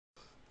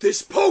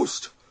This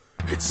post!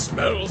 It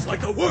smells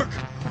like the work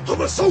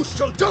of a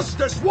social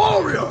justice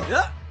warrior!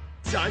 Yeah,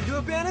 time to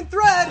abandon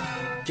thread!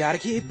 Gotta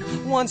keep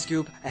one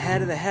scoop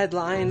ahead of the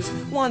headlines,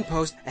 one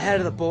post ahead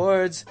of the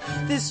boards.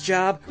 This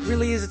job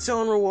really is its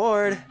own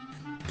reward.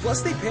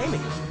 Plus they pay me.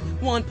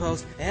 One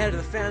post ahead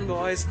of the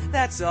fanboys,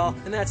 that's all,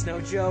 and that's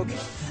no joke.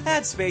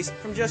 Add space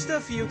from just a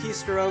few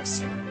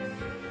keystrokes.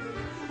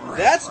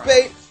 That's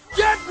bait!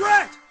 Get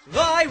wrecked!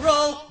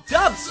 Viral!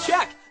 Dubs,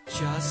 check!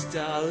 Just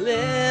a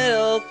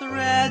little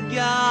thread,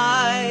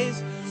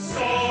 guys.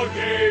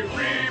 Soggy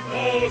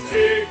repost,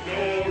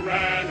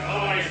 ignorant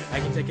eyes. I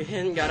can take a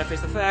hint, gotta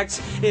face the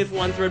facts. If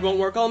one thread won't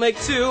work, I'll make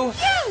two.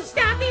 You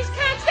stop these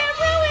cats, they're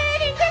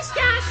ruining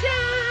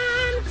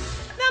discussion.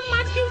 The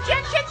mods do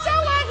jack shit, so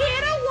I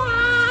hit a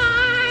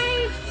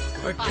why.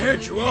 Why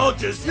can't you all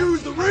just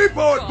use the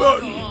report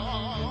button?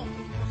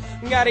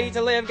 Gotta eat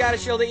to live, gotta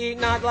shill to eat,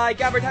 not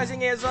like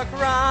advertising is a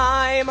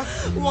crime.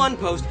 One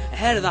post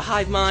ahead of the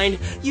hive mind,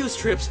 use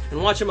trips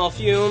and watch them all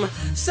fume.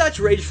 Such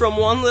rage from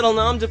one little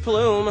nom de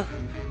plume.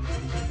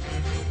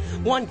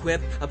 One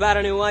quip about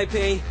a new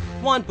IP,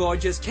 one board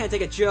just can't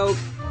take a joke.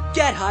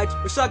 Get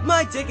hyped or suck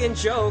my dick and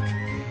choke.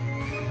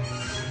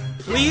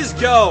 Please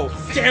go,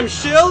 damn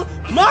shill,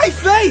 my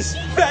face,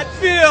 fat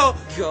feel.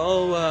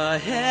 Go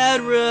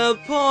ahead,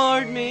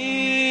 report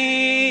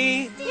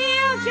me.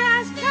 He'll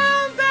just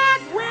come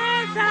back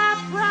with a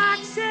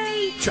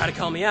proxy. Try to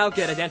call me out,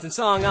 get a dancing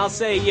song, I'll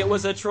say it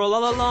was a troll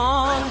all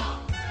along.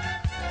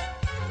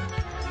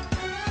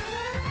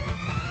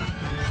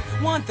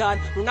 One thought,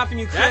 not from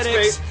you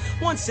critics.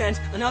 1 cent,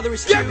 another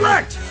is 2. Get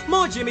wrecked!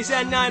 More Jimmy's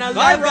at 9/11.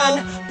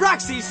 Viral!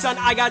 Proxy, son,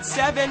 I got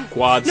 7.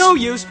 Quads. No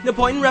use, no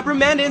point in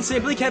reprimanding,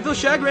 simply can't feel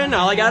chagrin.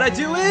 All I gotta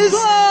do is...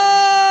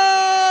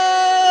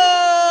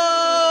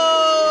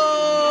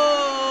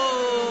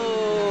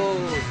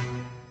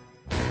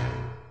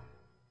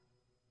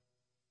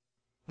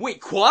 Wait,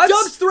 quads?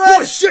 Dubs thread!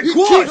 Oh shit, You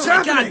quads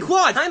can't- oh my happening! God,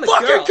 quads! I'm a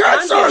Fucking girl.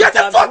 cancer! I'm Get the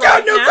just fuck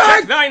out, new now.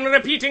 bag! Thine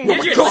repeating Oh my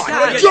digits. God,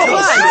 God, Joe, it's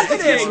what's happening?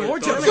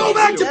 happening? Go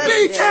back to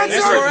B, cancer!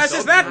 SOS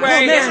is that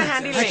way. Oh,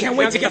 man. I can't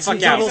wait to get some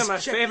doubles. My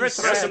favorite That's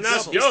threads.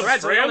 enough. These Yours,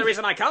 threads are the friend. only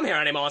reason I come here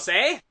anymore,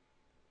 say?